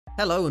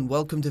Hello and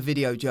welcome to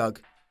Videojug.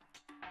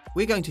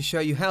 We're going to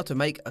show you how to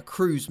make a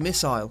cruise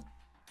missile.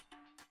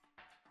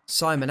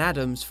 Simon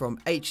Adams from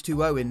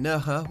H2O in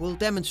Nerja will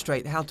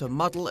demonstrate how to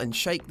muddle and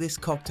shake this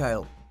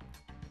cocktail.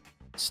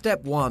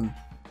 Step 1.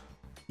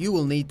 You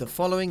will need the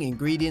following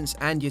ingredients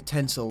and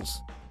utensils.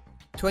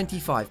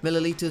 25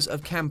 ml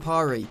of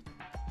Campari,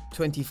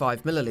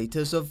 25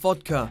 ml of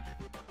vodka,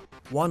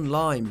 1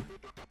 lime,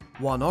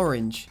 1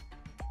 orange,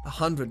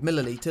 100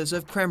 ml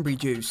of cranberry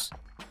juice,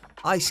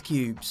 ice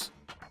cubes,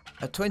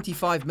 a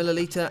 25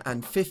 ml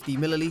and 50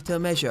 ml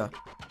measure,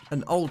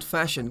 an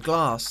old-fashioned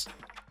glass,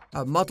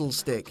 a muddle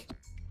stick,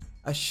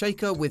 a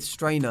shaker with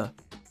strainer,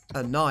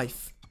 a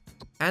knife,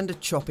 and a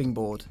chopping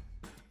board.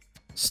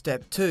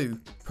 Step 2.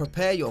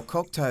 Prepare your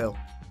cocktail.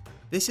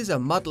 This is a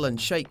muddle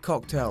and shake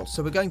cocktail,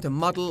 so we're going to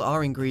muddle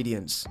our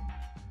ingredients.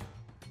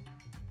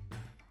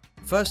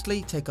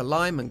 Firstly, take a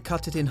lime and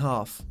cut it in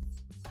half.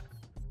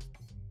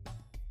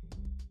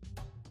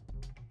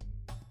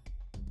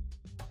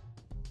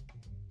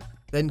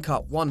 Then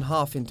cut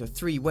 1/2 into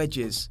 3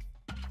 wedges.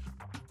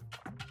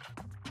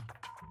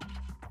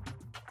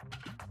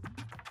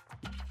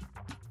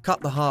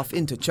 Cut the half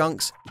into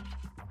chunks.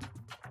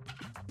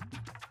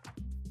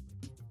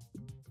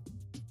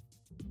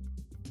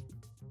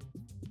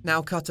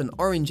 Now cut an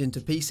orange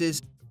into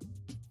pieces.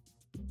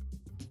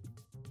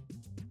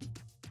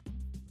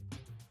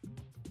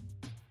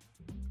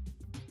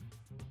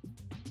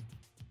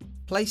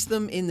 Place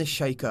them in the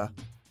shaker.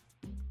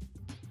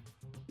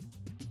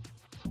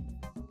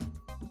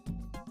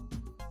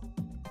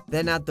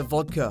 Then add the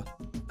vodka,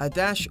 a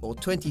dash or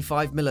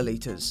 25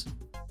 ml.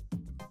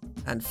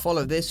 And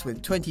follow this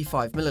with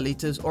 25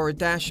 ml or a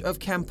dash of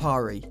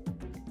Campari.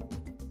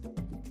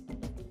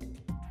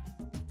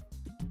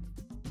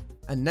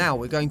 And now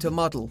we're going to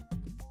muddle.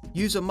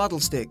 Use a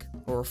muddle stick,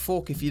 or a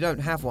fork if you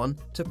don't have one,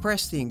 to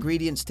press the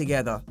ingredients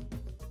together.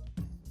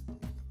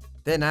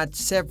 Then add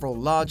several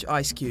large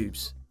ice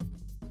cubes.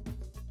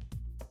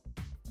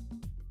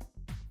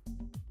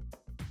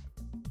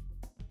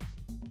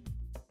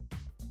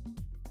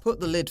 Put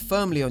the lid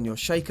firmly on your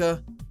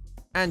shaker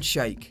and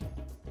shake.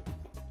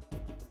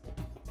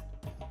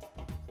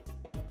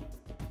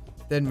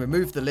 Then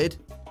remove the lid,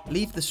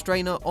 leave the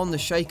strainer on the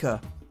shaker.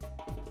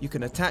 You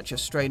can attach a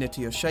strainer to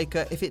your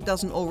shaker if it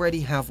doesn't already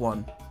have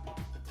one.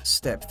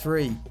 Step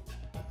 3.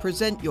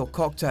 Present your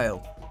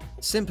cocktail.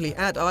 Simply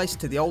add ice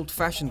to the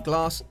old-fashioned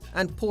glass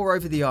and pour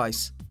over the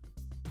ice.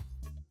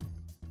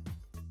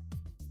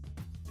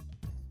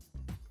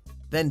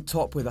 Then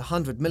top with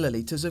 100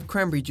 ml of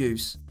cranberry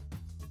juice.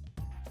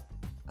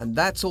 And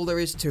that's all there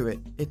is to it.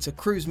 It's a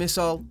cruise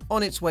missile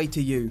on its way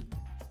to you.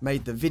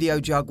 Made the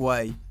Videojug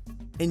way.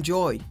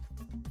 Enjoy!